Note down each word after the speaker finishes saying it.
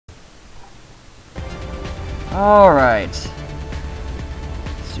Alright.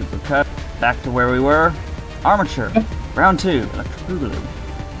 Super cut. Back to where we were. Armature. Round 2. Electric Boogaloo.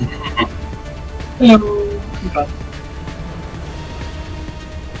 Hello.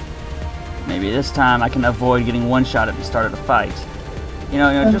 Maybe this time I can avoid getting one shot at the start of the fight. You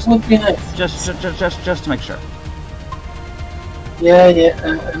know, just would be nice. just to make sure. Yeah,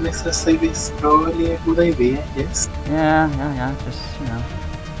 an extra save is probably a good idea, yes. Yeah, just, you know.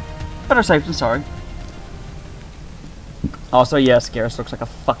 Better safe than sorry. Also, yes, Garrus looks like a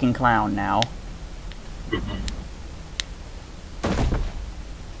fucking clown now.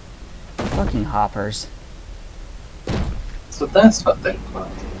 Fucking hoppers. So that's what they're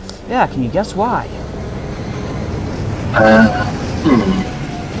called. Yeah, can you guess why?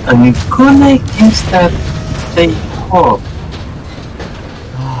 I'm gonna guess that they hop.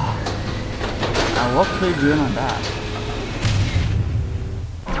 Now, what clued you in on that?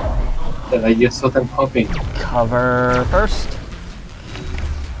 That I just saw them hopping. Cover first.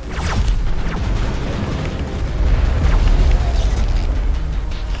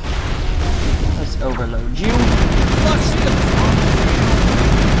 Let's overload you.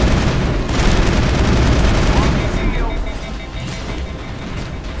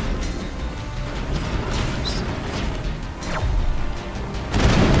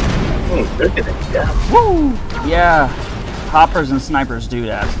 Look at it, yeah. Woo! Yeah, hoppers and snipers do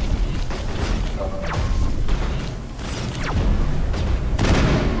that.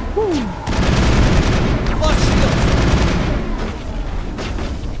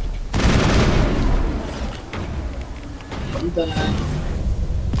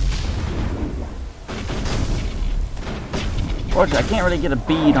 Fortunately, I can't really get a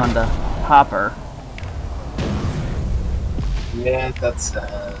bead on the hopper. Yeah, that's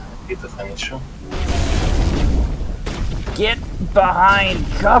a bit of an issue. Get behind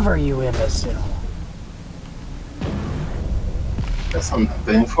cover, you imbecile. That's something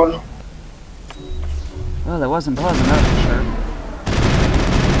painful. Well, that wasn't pleasant, that's for sure.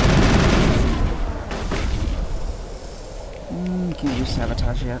 Can't use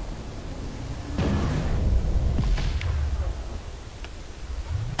sabotage yet.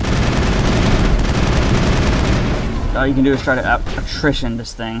 All you can do is try to attrition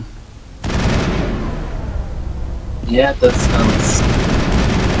this thing. Yeah, that sounds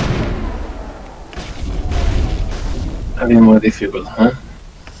a bit more difficult, huh?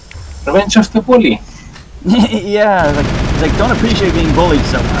 Revenge of the bully. Yeah, like don't appreciate being bullied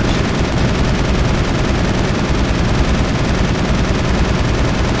so much.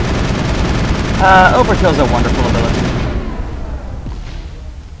 Overkill's a wonderful ability.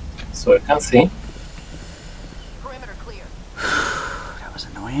 So I can see. Perimeter clear. That was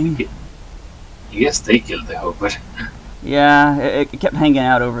annoying. Yes, they killed the hopper. Yeah, it kept hanging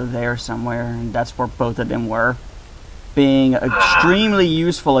out over there somewhere, and that's where both of them were. Being extremely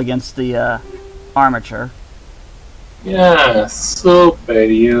useful against the armature. Yeah, super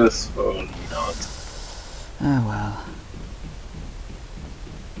useful. Not. Oh well.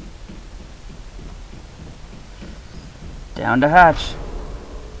 Down to hatch.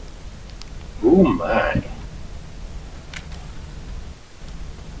 Oh my.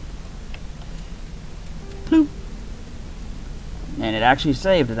 Bloop. And it actually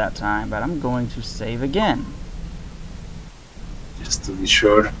saved at that time, but I'm going to save again. Just to be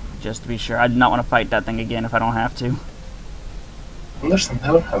sure. Just to be sure. I do not want to fight that thing again if I don't have to.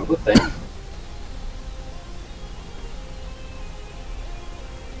 Understandable, have a good day.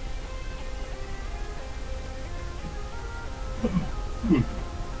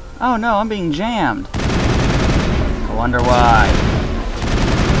 Oh no, I'm being jammed. I wonder why.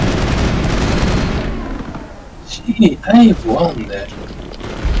 Gee, I wonder.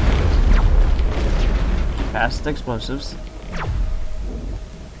 Fast explosives.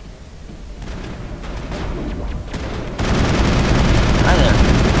 Hi there.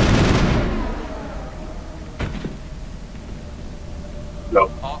 No.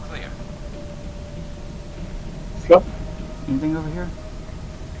 All clear. Flop. Anything over here?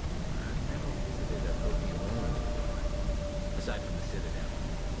 Aside from the Citadel.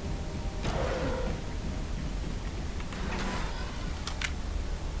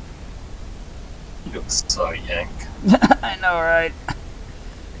 Looks so yank. I know, right?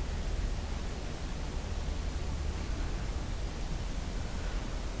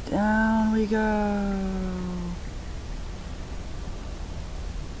 Down we go.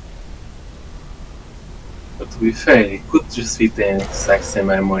 But to be fair, it could just be the exact same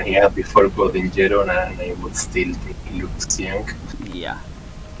armor he had before Golden Jeron, and I would still think he looks young. Yeah.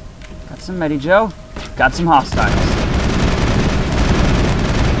 Got some Medi Joe. Got some hostiles.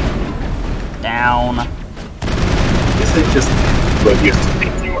 Down. Guess I just got used to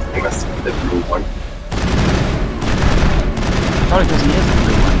thinking of him as the blue one. Probably because he is the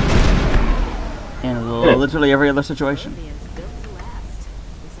blue one. In literally every other situation.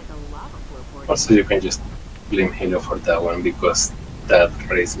 Also, you can just blame Halo for that one because that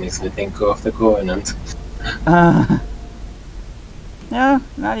race makes me think of the Covenant. Yeah,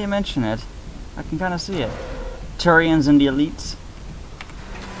 now that you mention it, I can kind of see it. Turians and the elites.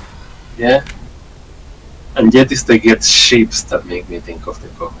 Yeah. And yet it's the get shapes that make me think of the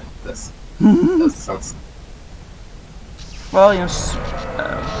Covenant. That sounds... Well, you know...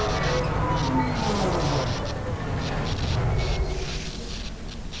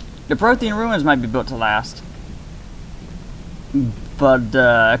 the Prothean ruins might be built to last. But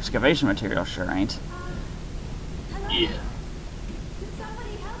excavation material sure ain't. Yeah. Can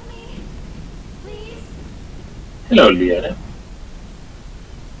somebody help me? Please? Hello, Liana.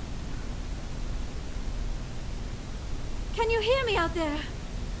 Can you hear me out there?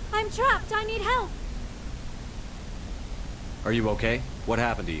 I'm trapped. I need help. Are you okay? What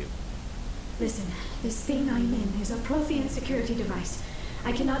happened to you? Listen, this thing I'm in is a Prothean security device.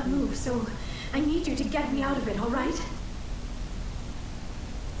 I cannot move, so I need you to get me out of it, all right?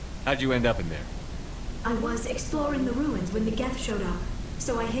 How'd you end up in there? I was exploring the ruins when the Geth showed up,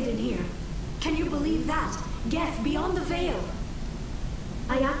 so I hid in here. Can you believe that? Geth beyond the veil!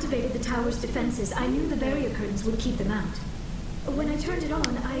 I activated the tower's defenses. I knew the barrier curtains would keep them out. When I turned it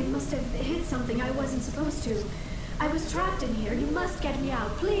on, I must have hit something I wasn't supposed to. I was trapped in here. You must get me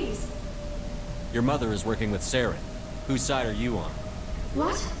out, please. Your mother is working with Saren. Whose side are you on?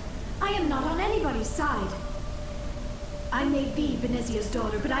 What? I am not on anybody's side. I may be Benezia's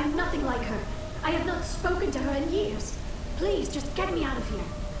daughter, but I'm nothing like her. I have not spoken to her in years. Please, just get me out of here.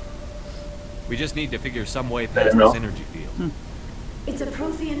 We just need to figure some way past this energy field. It's a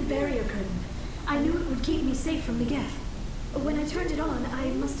Prothean barrier curtain. I knew it would keep me safe from the Geth. When I turned it on,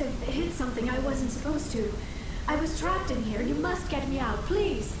 I must have hit something I wasn't supposed to. I was trapped in here. You must get me out,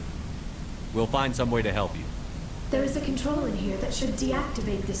 please. We'll find some way to help you. There is a control in here that should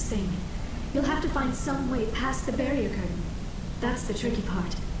deactivate this thing. You'll have to find some way past the barrier curtain. That's the tricky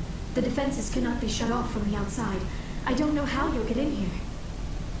part. The defenses cannot be shut off from the outside. I don't know how you'll get in here.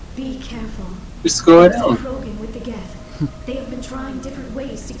 Be careful. Just go around. Krogan with the Geth. They have been trying different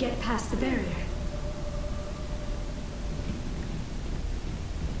ways to get past the barrier.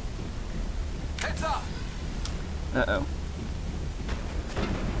 Heads up! Uh-oh.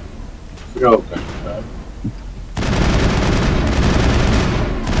 Krogan, huh?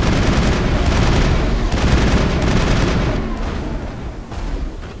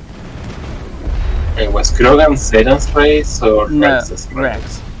 Okay, was Krogan Saren's race or No, Rex's race?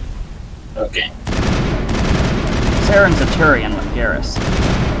 Rex. Okay. Saren's a Turian with Garrus.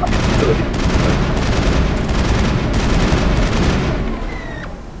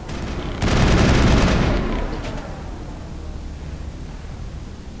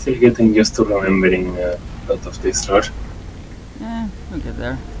 Still getting used to remembering a lot of this lore. We'll get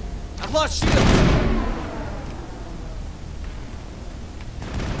there. I've lost shield!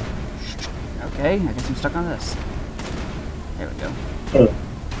 Okay, I guess I'm stuck on this. There we go. Oh.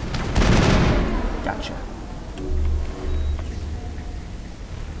 Gotcha.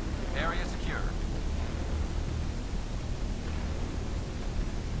 Area secure.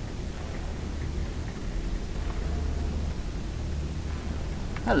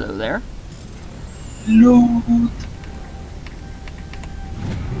 Hello there. Loot!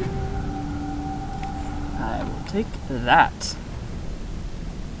 I will take that.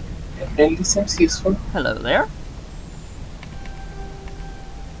 Really seems useful. Hello there.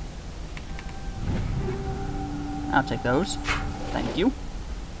 I'll take those. Thank you.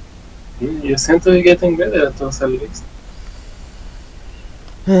 You seem to be getting better at those at least.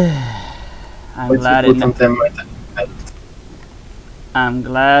 I'm glad you put on them at I'm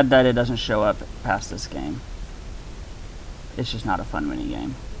glad that it doesn't show up past this game. It's just not a fun mini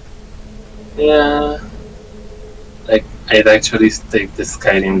game. Yeah. Like, I'd actually take the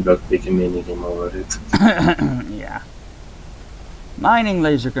Skyrim lockpicking minigame over it. Yeah. Mining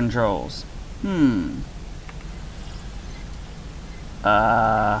laser controls.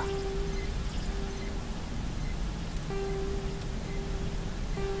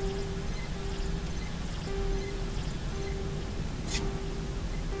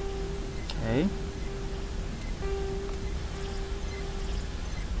 Okay.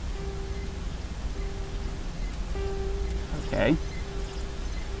 Okay.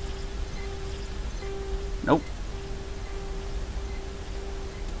 Nope.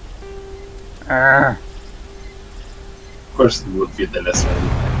 Of course, it would be the last one.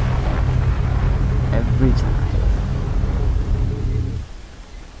 Every time.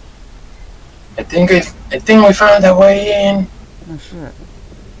 think we found a way in. Oh shit.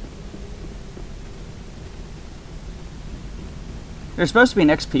 There's supposed to be an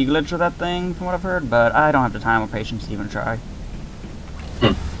XP glitch with that thing, from what I've heard, but I don't have the time or patience to even try.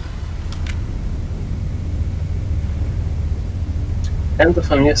 Kind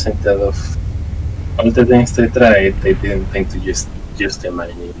of amusing that of all the things they tried, they didn't think to use the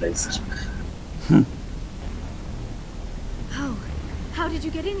mining laser. Oh, how did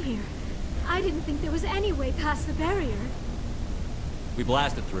you get in here? I didn't think there was any way past the barrier. We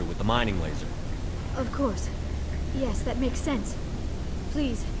blasted through with the mining laser. Of course. Yes, that makes sense.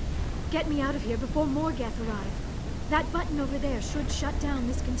 Please, get me out of here before more Geth arrive. That button over there should shut down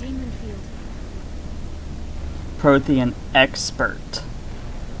this containment field. Prothean expert.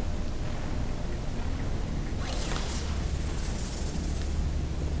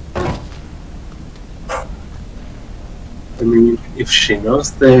 I mean, if she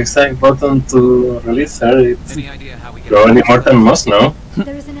knows the exact button to release her, it's Any idea how we get probably Morton must know.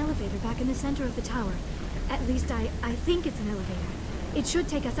 There is an elevator back in the center of the tower. At least I think it's an elevator. It should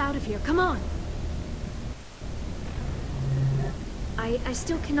take us out of here. Come on! I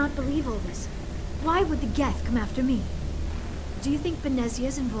still cannot believe all this. Why would the Geth come after me? Do you think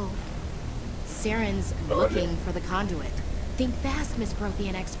Benezia's involved? Saren's looking for the conduit. Think fast, Miss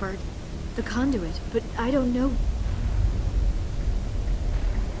Prothean expert. The conduit? But I don't know.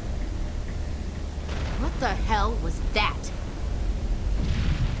 What the hell was that?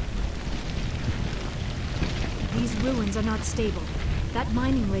 These ruins are not stable. That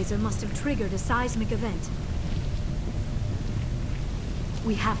mining laser must have triggered a seismic event.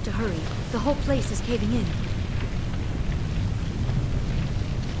 We have to hurry. The whole place is caving in.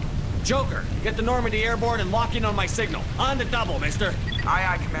 Joker, get the Normandy airborne and lock in on my signal. On the double, mister. Aye,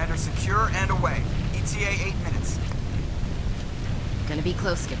 aye, Commander. Secure and away. ETA 8 minutes. Gonna be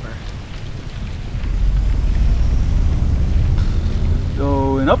close, Skipper.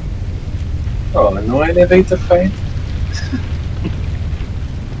 Going up. Oh, no elevator fight?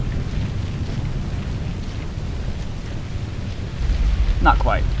 Not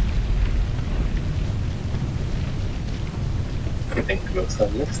quite. I think close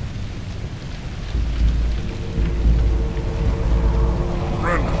on next.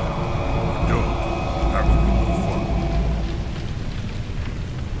 Brenda, don't have a little fun.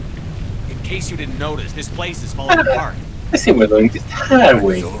 In case you didn't notice, this place is falling apart. I think we're going this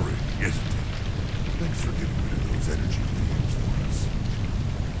highway. Exhilarating, isn't it? Thanks for getting rid of those energy fields for us.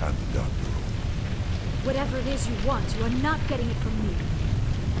 And the doctor. Whatever it is you want, you are not getting it from me.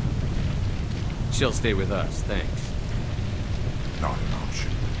 She'll stay with us, thanks. Not an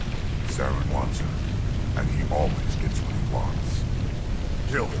option. Saren wants her, and he always gets what he wants.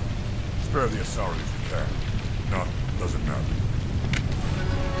 Kill him. Spare the Asari if you can. None. Doesn't matter.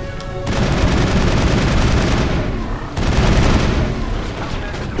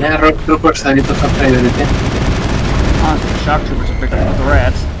 Yeah, rock troopers are a little priority. Honestly, shock troopers are bigger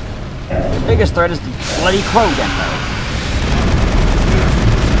threats. The biggest threat is the bloody Krogan, though.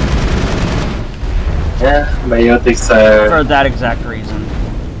 Yeah, biotics are... For that exact reason.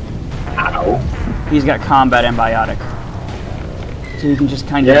 Ow. He's got combat and biotic. So you can just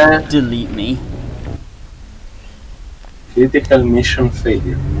kind of delete me. Critical mission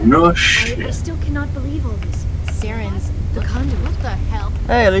failure. No I shit. still cannot believe all this. Saren's The conduit. What the hell?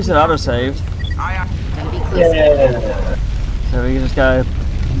 Hey, at least it auto-saved. Aye, aye. Gonna be close. Yeah. So we just gotta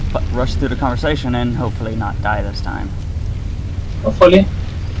rush through the conversation and hopefully not die this time. Hopefully.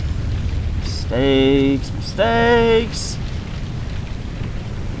 Mistakes, mistakes!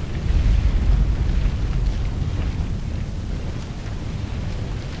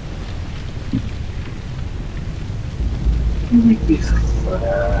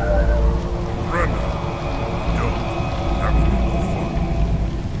 Brenda, don't have a little fun.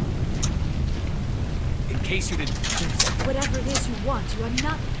 In case you didn't... Whatever it is you want, you are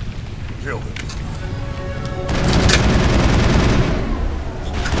not... Kill him.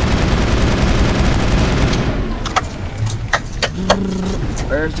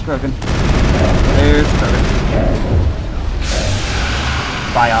 Where's the Krogan? There's the Krogan.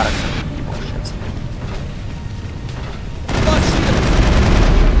 Biotic. Bullshit.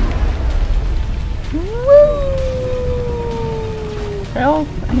 Woo! Help!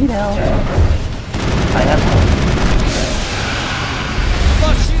 I need help. I have help.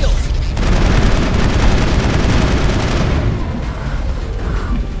 Lost shields!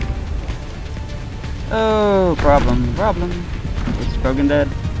 Oh, problem. Is Krogan dead?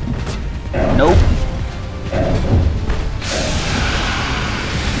 Nope.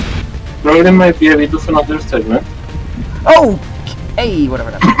 Problem might be a bit of another segment. Oh! Hey,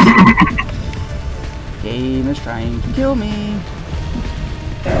 whatever that Game is trying to kill me.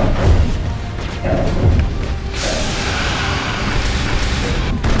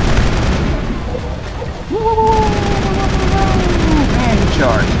 And he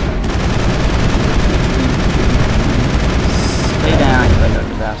charged. Stay down, you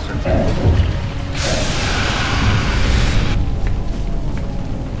ugly bastard.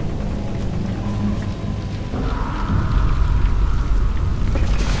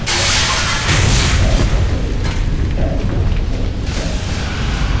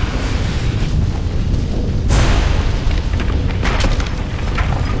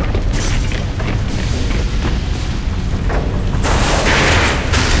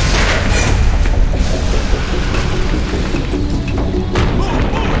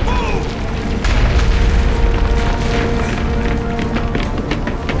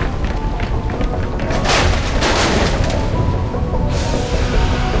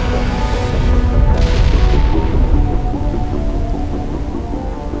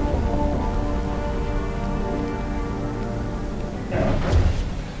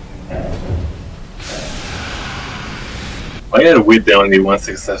 Why are we the only one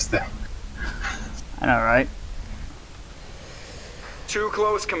success there? I know, right? Too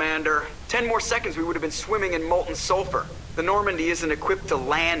close, Commander. 10 more seconds we would have been swimming in molten sulfur. The Normandy isn't equipped to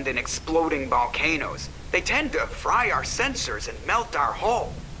land in exploding volcanoes. They tend to fry our sensors and melt our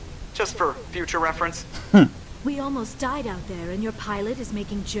hull. Just for future reference. We almost died out there, and your pilot is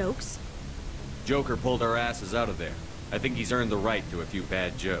making jokes? Joker pulled our asses out of there. I think he's earned the right to a few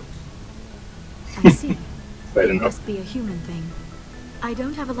bad jokes. I see. Fair It enough. must be a human thing. I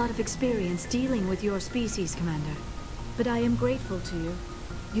don't have a lot of experience dealing with your species, Commander. But I am grateful to you.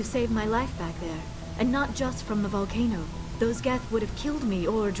 You saved my life back there. And not just from the volcano. Those Geth would have killed me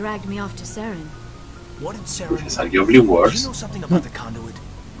or dragged me off to Saren. What did Saren... It's arguably Do worse. you know something about the conduit?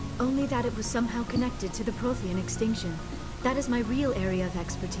 Only that it was somehow connected to the Prothean extinction. That is my real area of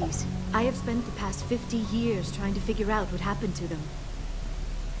expertise. I have spent the past 50 years trying to figure out what happened to them.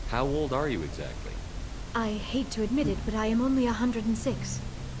 How old are you exactly? I hate to admit it, but I am only 106.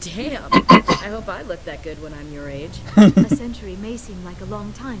 Damn. I hope I look that good when I'm your age. A century may seem like a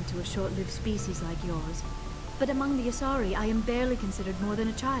long time to a short-lived species like yours. But among the Asari, I am barely considered more than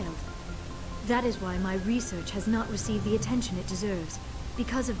a child. That is why my research has not received the attention it deserves.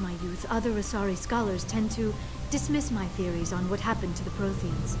 Because of my youth, other Asari scholars tend to dismiss my theories on what happened to the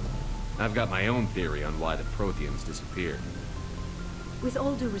Protheans. I've got my own theory on why the Protheans disappeared. With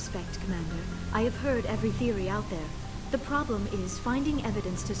all due respect, Commander, I have heard every theory out there. The problem is finding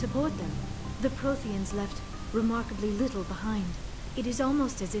evidence to support them. The Protheans left remarkably little behind. It is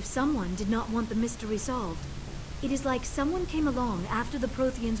almost as if someone did not want the mystery solved. It is like someone came along after the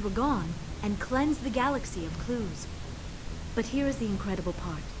Protheans were gone and cleansed the galaxy of clues. But here is the incredible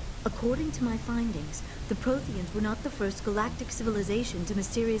part. According to my findings, the Protheans were not the first galactic civilization to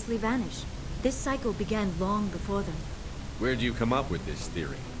mysteriously vanish. This cycle began long before them. Where'd you come up with this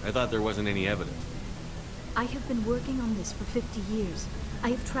theory? I thought there wasn't any evidence. I have been working on this for 50 years. I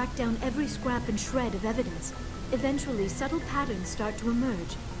have tracked down every scrap and shred of evidence. Eventually, subtle patterns start to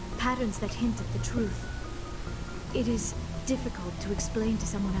emerge. Patterns that hint at the truth. It is difficult to explain to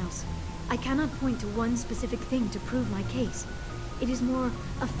someone else. I cannot point to one specific thing to prove my case. It is more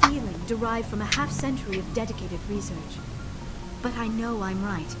a feeling derived from a half-century of dedicated research. But I know I'm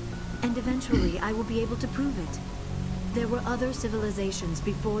right, and eventually I will be able to prove it. There were other civilizations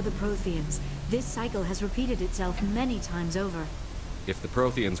before the Protheans. This cycle has repeated itself many times over. If the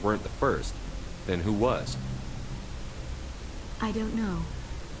Protheans weren't the first, then who was? I don't know.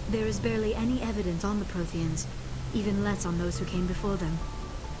 There is barely any evidence on the Protheans, even less on those who came before them.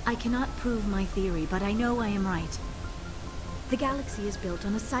 I cannot prove my theory, but I know I am right. The galaxy is built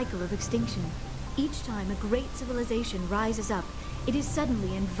on a cycle of extinction. Each time a great civilization rises up, it is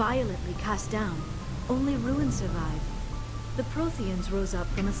suddenly and violently cast down. Only ruins survive. The Protheans rose up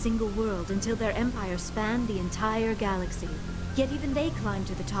from a single world until their empire spanned the entire galaxy. Yet even they climbed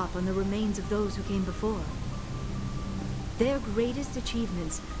to the top on the remains of those who came before. Their greatest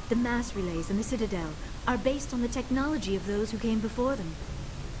achievements, the mass relays and the Citadel, are based on the technology of those who came before them.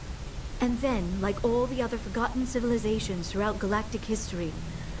 And then, like all the other forgotten civilizations throughout galactic history,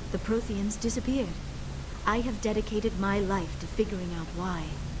 the Protheans disappeared. I have dedicated my life to figuring out why.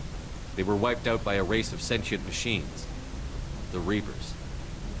 They were wiped out by a race of sentient machines. The Reapers.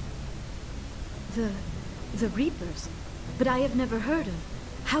 The Reapers? But I have never heard of.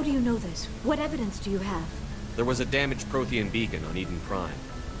 How do you know this? What evidence do you have? There was a damaged Prothean beacon on Eden Prime.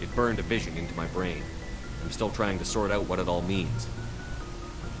 It burned a vision into my brain. I'm still trying to sort out what it all means.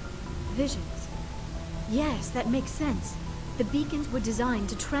 Visions. Yes, that makes sense. The beacons were designed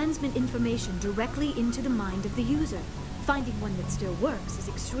to transmit information directly into the mind of the user. Finding one that still works is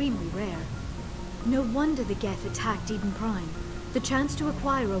extremely rare. No wonder the Geth attacked Eden Prime. The chance to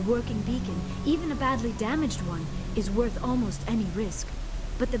acquire a working beacon, even a badly damaged one, is worth almost any risk.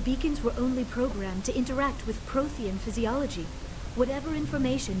 But the beacons were only programmed to interact with Prothean physiology. Whatever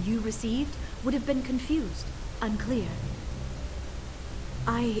information you received would have been confused, unclear.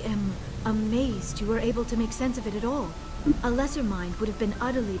 I am amazed you were able to make sense of it at all. A lesser mind would have been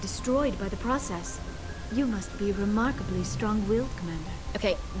utterly destroyed by the process. You must be remarkably strong-willed, Commander.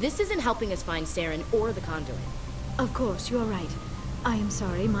 Okay, this isn't helping us find Saren or the conduit. Of course, you're right. I am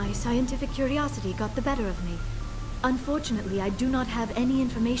sorry, my scientific curiosity got the better of me. Unfortunately, I do not have any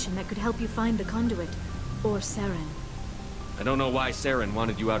information that could help you find the conduit, or Saren. I don't know why Saren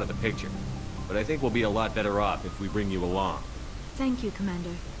wanted you out of the picture, but I think we'll be a lot better off if we bring you along. Thank you,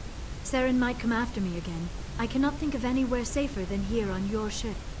 Commander. Saren might come after me again. I cannot think of anywhere safer than here on your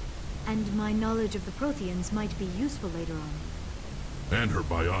ship. And my knowledge of the Protheans might be useful later on. And her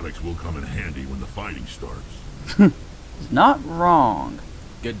biotics will come in handy when the fighting starts. Not wrong.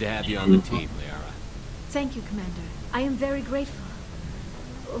 Good to have you on the team, Liara. Thank you, Commander. I am very grateful.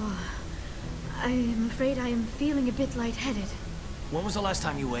 Oh, I am afraid I am feeling a bit lightheaded. When was the last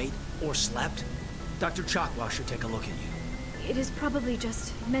time you ate or slept? Dr. Chakwa should take a look at you. It is probably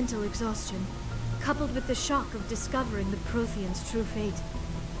just mental exhaustion, coupled with the shock of discovering the Protheans' true fate.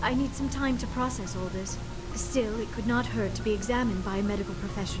 I need some time to process all this. Still, it could not hurt to be examined by a medical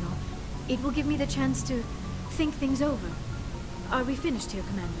professional. It will give me the chance to think things over. Are we finished here,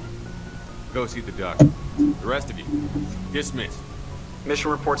 Commander? Go see the doctor. The rest of you, dismissed.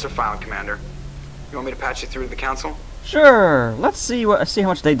 Mission reports are filed, Commander. You want me to patch you through to the Council? Sure. Let's see how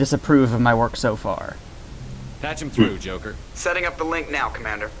much they disapprove of my work so far. Patch him through, Joker. Setting up the link now,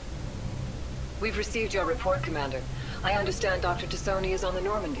 Commander. We've received your report, Commander. I understand Dr. Tassoni is on the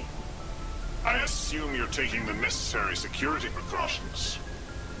Normandy. I assume you're taking the necessary security precautions.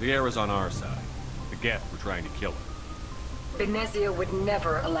 The air is on our side. The Geth were trying to kill her. Benezia would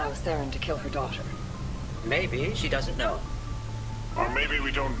never allow Saren to kill her daughter. Maybe she doesn't know. Or maybe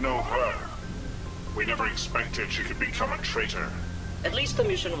we don't know her. We never expected she could become a traitor. At least the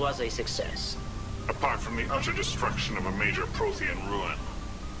mission was a success. Apart from the utter destruction of a major Prothean ruin.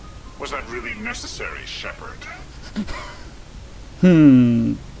 Was that really necessary, Shepard?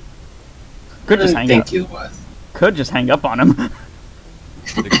 Could just hang up. It was. Could just hang up on him.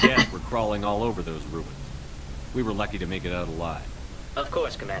 The Geth were crawling all over those ruins. We were lucky to make it out alive. Of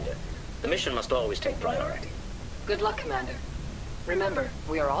course, Commander. The mission must always take priority. Good luck, Commander. Remember,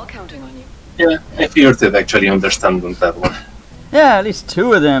 we are all counting on you. Yeah, I figured they'd actually understand on that one. Yeah, at least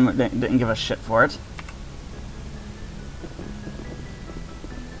two of them didn't give a shit for it.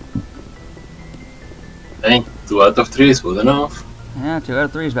 I think 2 out of 3 is good enough. Yeah, 2 out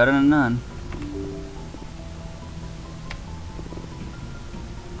of 3 is better than none.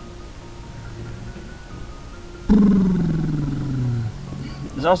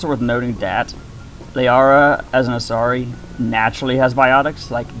 It's also worth noting that Liara, as an Asari, naturally has biotics.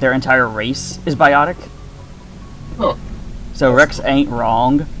 Like, their entire race is biotic. Oh. So Rex ain't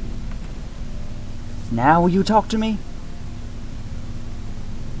wrong. Now will you talk to me?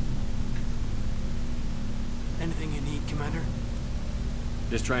 Anything you need, Commander?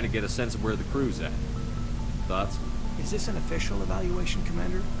 Just trying to get a sense of where the crew's at. Thoughts? Is this an official evaluation,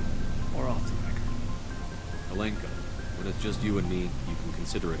 Commander? Or off the record? Alenka, when it's just you and me, you can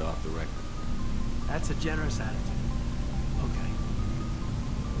consider it off the record. That's a generous attitude. Okay.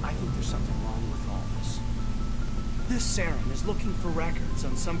 I think there's something wrong with all this. This Saren is looking for records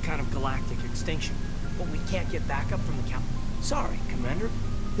on some kind of galactic extinction, but we can't get backup from the count. Sorry, Commander.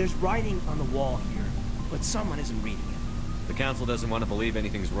 There's writing on the wall here, but someone isn't reading it. The Council doesn't want to believe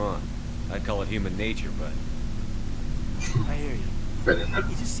anything's wrong. I'd call it human nature, but... I hear you. Fair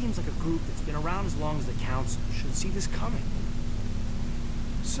enough. It just seems like a group that's been around as long as the Council should see this coming.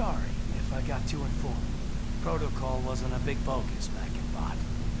 Sorry if I got too informed. Protocol wasn't a big focus back in Bot.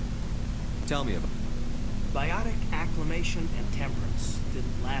 Tell me about it. Biotic acclimation and temperance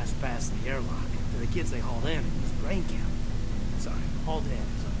didn't last past the airlock. To the kids they hauled in, it was brain camp. Sorry, hauled in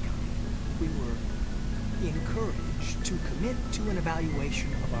is unkind. We were encouraged to commit to an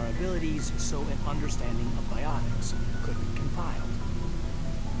evaluation of our abilities so an understanding of biotics could be compiled.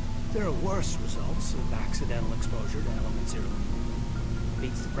 There are worse results of accidental exposure to element 0.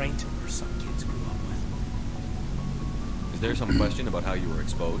 Beats the brain tumors some kids grew up with. Is there some question about how you were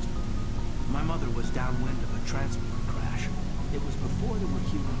exposed? My mother was downwind of a transport crash. It was before there were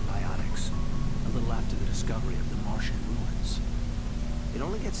human biotics, a little after the discovery of the Martian ruins. It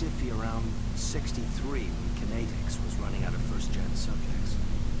only gets iffy around 63 when Kinetics was running out of first-gen subjects.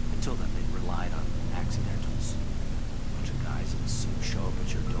 Until then, they'd relied on accidentals. A bunch of guys in suits show up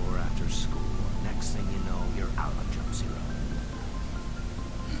at your door after school, and next thing you know, you're out on Jump Zero.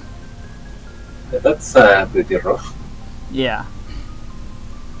 That's pretty rough. Yeah.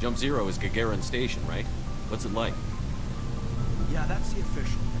 Jump Zero is Gagarin Station, right? What's it like? Yeah, that's the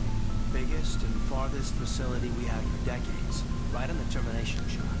official name. Biggest and farthest facility we had for decades. Right on the termination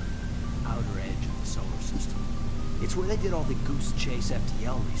shot. Outer edge of the solar system. It's where they did all the Goose Chase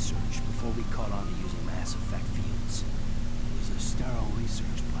FTL research before we caught on to using mass effect fields. It was a sterile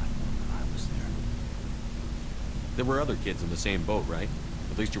research platform when I was there. There were other kids in the same boat, right?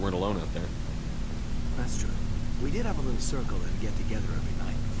 At least you weren't alone out there. That's true. We did have a little circle that'd get together every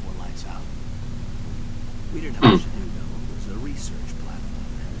night before lights out. We didn't have much to do, though. It was a research platform,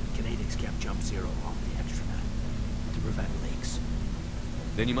 and Kinetics kept Jump Zero off the extranet to prevent leaks.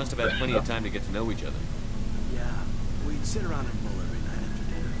 Then you must have had plenty of time to get to know each other. Yeah, we'd sit around and mull every night after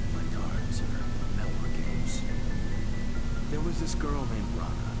dinner, play cards or network games. There was this girl named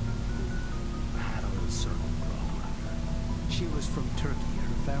Rana who had a little circle grow around her. She was from Turkey.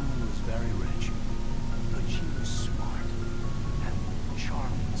 Her family was very rich. But she was smart and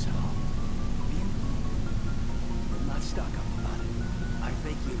charming as hell. Beautiful. But not stuck up about it. I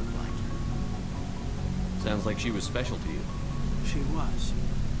think you'd have liked her. Sounds like she was special to you. She was.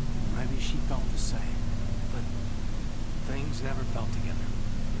 Maybe she felt the same. But things never felt together.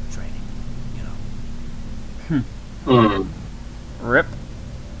 Training, you know. Rip.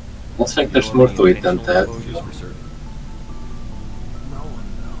 Looks like there's more to it than that.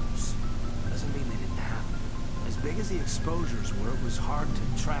 Big as the exposures were, it was hard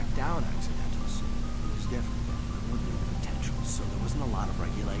to track down accidentals. It was different. There were new potentials, so there wasn't a lot of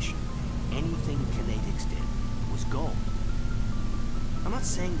regulation. Anything Kinetics did was gold. I'm not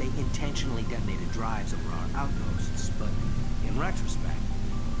saying they intentionally detonated drives over our outposts, but in retrospect,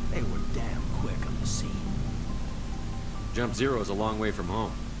 they were damn quick on the scene. Jump Zero is a long way from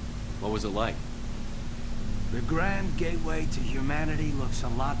home. What was it like? The grand gateway to humanity looks a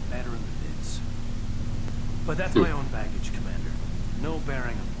lot better in the vids. But that's my own baggage, Commander. No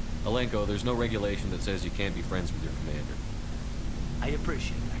bearing on... Alenko, there's no regulation that says you can't be friends with your commander. I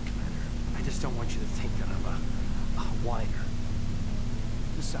appreciate that, Commander. I just don't want you to think that I'm a whiner.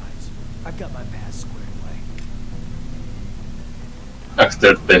 Besides, I've got my past squared away.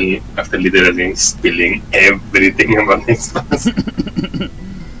 After literally spilling everything about his past.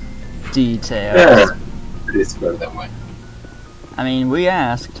 Details. Yeah, it is squared that way. I mean, we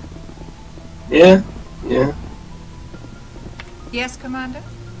asked. Yeah. Yeah. Yes, Commander?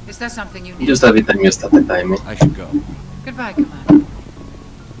 Is there something you need? Just every time you start the timing. I should go. Goodbye, Commander.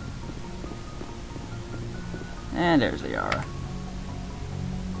 And there's Yara.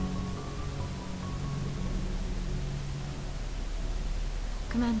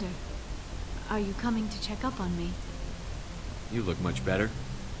 Commander, are you coming to check up on me? You look much better.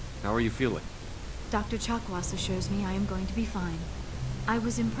 How are you feeling? Dr. Chakwas assures me I am going to be fine. I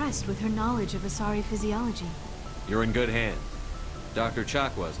was impressed with her knowledge of Asari physiology. You're in good hands. Dr.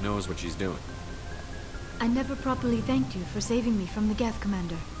 Chakwas knows what she's doing. I never properly thanked you for saving me from the Geth,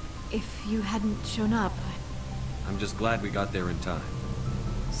 Commander. If you hadn't shown up... I'm just glad we got there in time.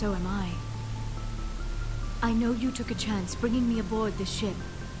 So am I. I know you took a chance bringing me aboard this ship.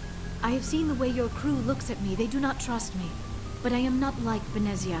 I have seen the way your crew looks at me. They do not trust me. But I am not like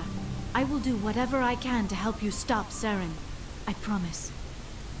Venezia. I will do whatever I can to help you stop Saren. I promise.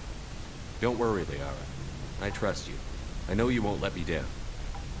 Don't worry, Liara. I trust you. I know you won't let me down.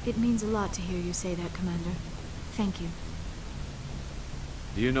 It means a lot to hear you say that, Commander. Thank you.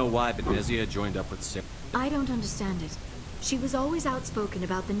 Do you know why Venezia joined up with Saren? I don't understand it. She was always outspoken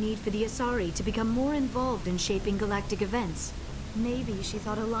about the need for the Asari to become more involved in shaping galactic events. Maybe she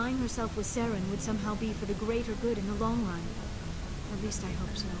thought allying herself with Saren would somehow be for the greater good in the long run. At least I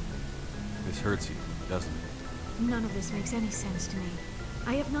hope so. This hurts you, doesn't it? None of this makes any sense to me.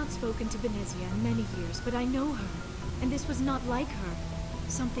 I have not spoken to Venezia in many years, but I know her. And this was not like her.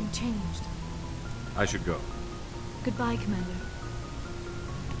 Something changed. I should go. Goodbye, Commander.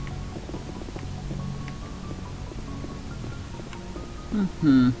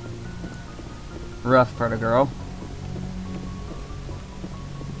 Rough for the girl.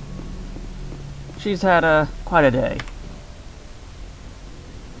 She's had quite a day.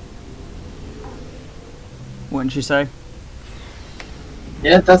 Wouldn't you say?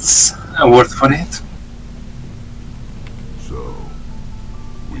 Yeah, that's a word for it. So,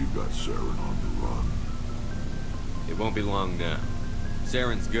 we've got Saren on the run. It won't be long now.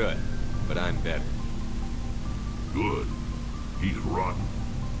 Saren's good, but I'm better. Good. He's rotten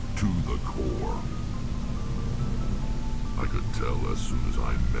to the core. I could tell as soon as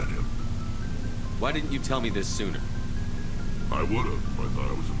I met him. Why didn't you tell me this sooner? I would have if I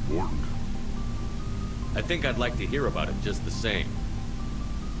thought it was important. I think I'd like to hear about it just the same.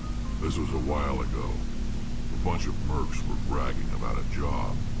 This was a while ago. A bunch of mercs were bragging about a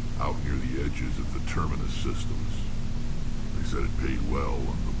job out near the edges of the Terminus systems. They said it paid well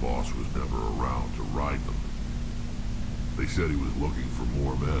and the boss was never around to ride them. They said he was looking for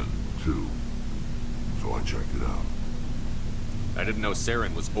more men, too. So I checked it out. I didn't know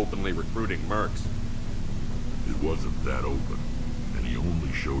Saren was openly recruiting mercs. It wasn't that open, and he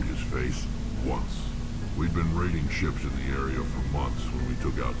only showed his face once. We'd been raiding ships in the area for months when we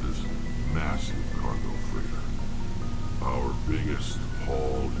took out this massive cargo freighter. Our biggest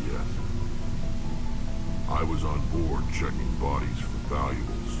haul yet. I was on board checking bodies for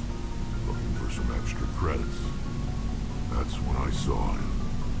valuables, looking for some extra credits. That's when I saw him.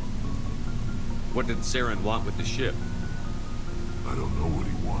 What did Saren want with the ship? I don't know what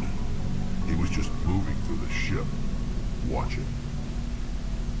he wanted. He was just moving through the ship, watching.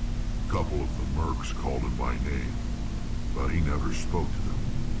 A couple of the mercs called him by name, but he never spoke to them.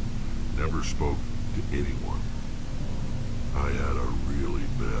 Never spoke to anyone. I had a really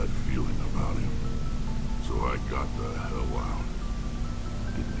bad feeling about him, so I got the hell out.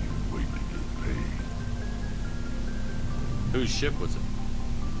 Didn't even wait to get paid. Whose ship was it?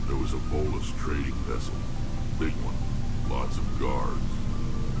 There was a Volus trading vessel. Big one. Lots of guards.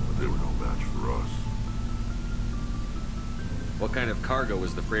 But they were no match for us. What kind of cargo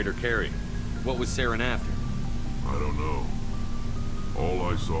was the freighter carrying? What was Saren after? I don't know. All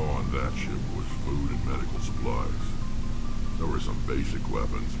I saw on that ship was food and medical supplies. There were some basic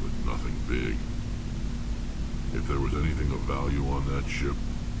weapons, but nothing big. If there was anything of value on that ship,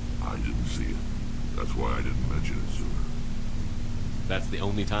 I didn't see it. That's why I didn't mention it sooner. That's the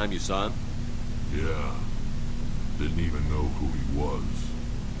only time you saw him? Yeah. Didn't even know who he was.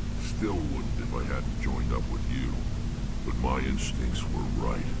 Still wouldn't if I hadn't joined up with you. But my instincts were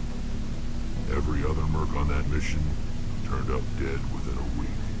right. Every other merc on that mission turned up dead within a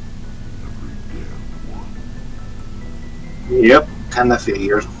week. Every damn one. Yep, kinda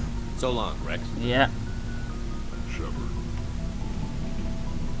figured. So long, Rex. Yeah. Shepard.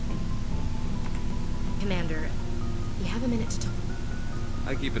 Commander, you have a minute to talk.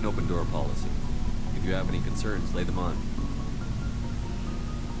 I keep an open door policy. If you have any concerns, lay them on.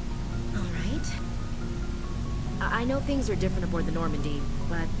 All right. I know things are different aboard the Normandy,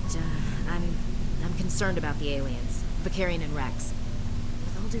 but I'm concerned about the aliens, Vicarian and Rex.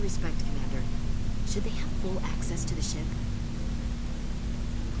 With all due respect, Commander, should they have full access to the ship?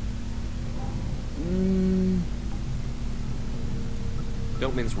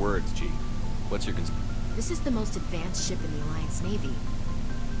 Don't mince words, Chief. What's your concern? This is the most advanced ship in the Alliance Navy.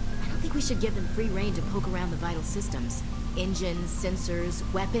 I don't think we should give them free rein to poke around the vital systems. Engines, sensors,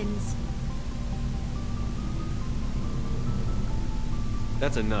 weapons.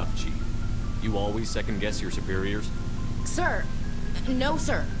 That's enough, Chief. You always second-guess your superiors? Sir! No,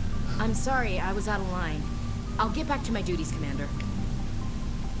 sir. I'm sorry, I was out of line. I'll get back to my duties, Commander.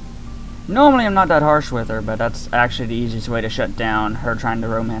 Normally I'm not that harsh with her, but that's actually the easiest way to shut down her trying to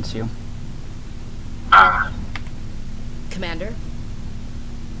romance you. Commander?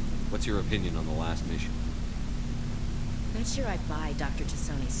 What's your opinion on the last mission? Not sure I buy Dr.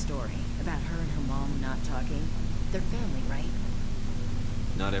 Tassoni's story about her and her mom not talking. They're family, right?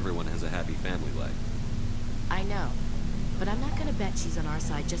 Not everyone has a happy family life. I know. But I'm not gonna bet she's on our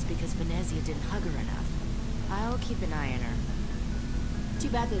side just because Venezia didn't hug her enough. I'll keep an eye on her. Too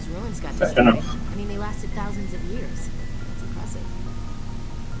bad those ruins got destroyed. I mean, they lasted thousands of years. That's impressive.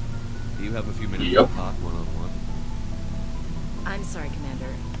 Do you have a few minutes to talk one-on-one? I'm sorry,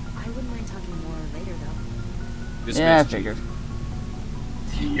 Commander. I wouldn't mind talking more later, though. Dismissed, Yeah, I Chief. figured.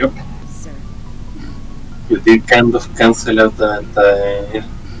 Yep. Sir. You did kind of cancel out that.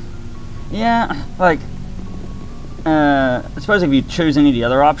 Yeah, like, I suppose if you choose any of the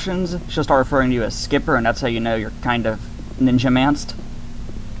other options, she'll start referring to you as Skipper, and that's how you know you're kind of ninja-manced.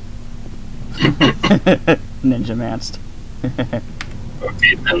 Ninja-manced.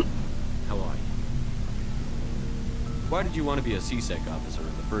 Okay, then. How are you? Why did you want to be a CSEC officer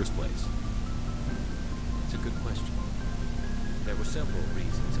in the first place? It's a good question. There were several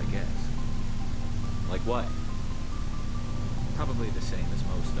reasons, I guess. Like what? Probably the same as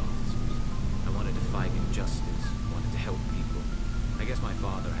most officers. I wanted to fight injustice, wanted to help people. I guess my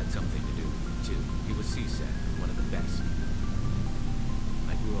father had something to do with it, too. He was CSEC, one of the best.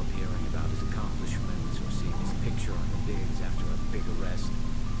 I grew up hearing about his accomplishments or seeing his picture on the digs after a big arrest.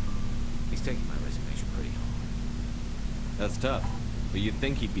 He's taking my resignation pretty hard. That's tough. But you'd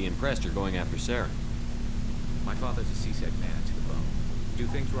think he'd be impressed you're going after Saren. My father's a seasick man to the bone. Do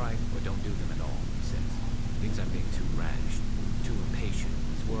things right, or don't do them at all, he says. Thinks I'm being too rash, too impatient.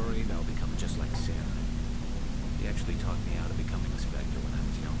 He's worried I'll become just like Saren. He actually talked me out of becoming a Spectre when I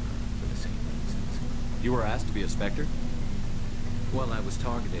was younger, for the same reasons. You were asked to be a Spectre? Well, I was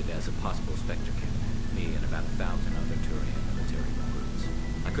targeted as a possible Spectre candidate, me and about 1,000 other Turian military recruits.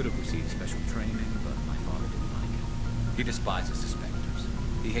 I could have received special training, but my father didn't like it. He despises the Spectres.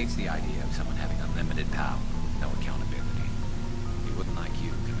 He hates the idea of someone having unlimited power, no accountability. He wouldn't like you,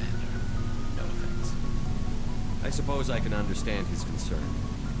 Commander. No offense. I suppose I can understand his concern.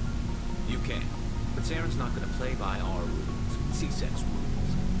 You can. But Saren's not going to play by our rules, CSET's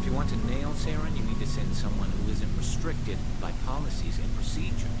rules. If you want to nail Saren, you need to send someone who isn't restricted by policies and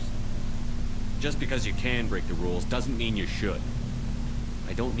procedures. Just because you can break the rules doesn't mean you should.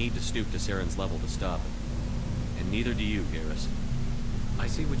 I don't need to stoop to Saren's level to stop it. And neither do you, Garrus. I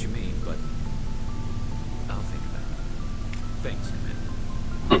see what you mean, but I'll think about it. Thanks,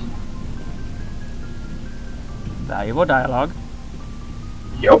 Commander. Valuable dialogue.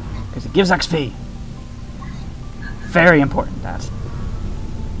 Yep. Because it gives XP. Very important, that.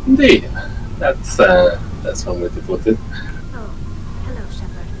 Indeed. That's one way to put it. Oh, hello,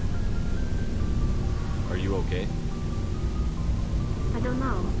 Shepard. Are you okay? I don't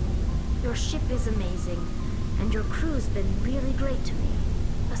know. Your ship is amazing, and your crew's been really great to me.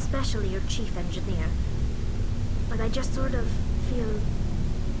 Especially your chief engineer. But I just sort of feel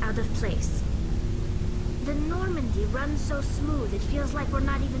out of place. The Normandy runs so smooth it feels like we're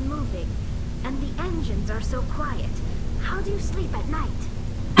not even moving. And the engines are so quiet. How do you sleep at night?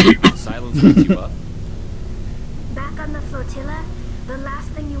 Silence wakes you up. Back on the flotilla, the last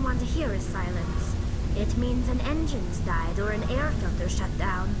thing you want to hear is silence. It means an engine's died or an air filter shut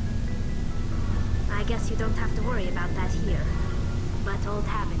down. I guess you don't have to worry about that here. But old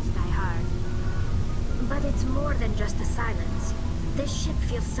habits die hard. But it's more than just the silence. This ship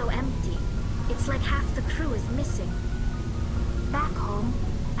feels so empty. It's like half the crew is missing. Back home,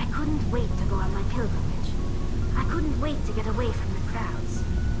 I couldn't wait to go on my pilgrimage. I couldn't wait to get away from the crowds.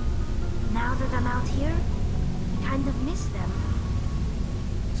 Now that I'm out here, I kind of miss them.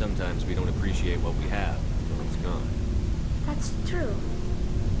 Sometimes we don't appreciate what we have until it's gone. That's true.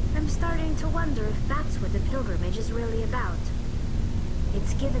 I'm starting to wonder if that's what the pilgrimage is really about.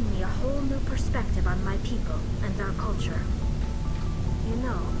 It's given me a whole new perspective on my people and our culture. You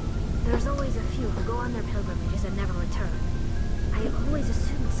know, there's always a few who go on their pilgrimages and never return. I always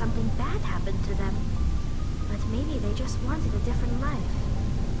assumed something bad happened to them. But maybe they just wanted a different life.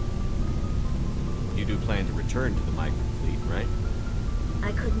 You do plan to return to the migrant fleet, right?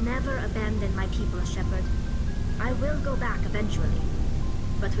 I could never abandon my people, Shepard. I will go back eventually.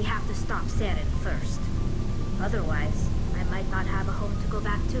 But we have to stop Saren first. Otherwise, I might not have a home to go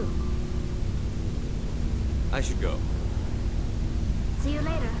back to. I should go. See you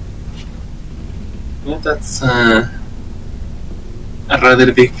later. Yeah, that's a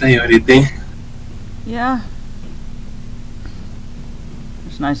rather big priority. Yeah.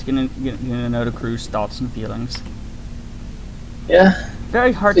 It's nice getting to know the crew's thoughts and feelings. Yeah.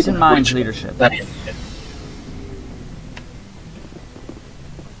 Very hearts and minds leadership.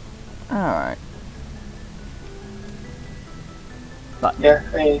 Alright. But yeah,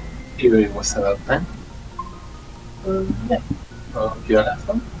 I figured it was about time. Yeah. Hope you all have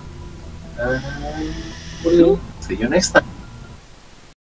fun. We'll see you next time.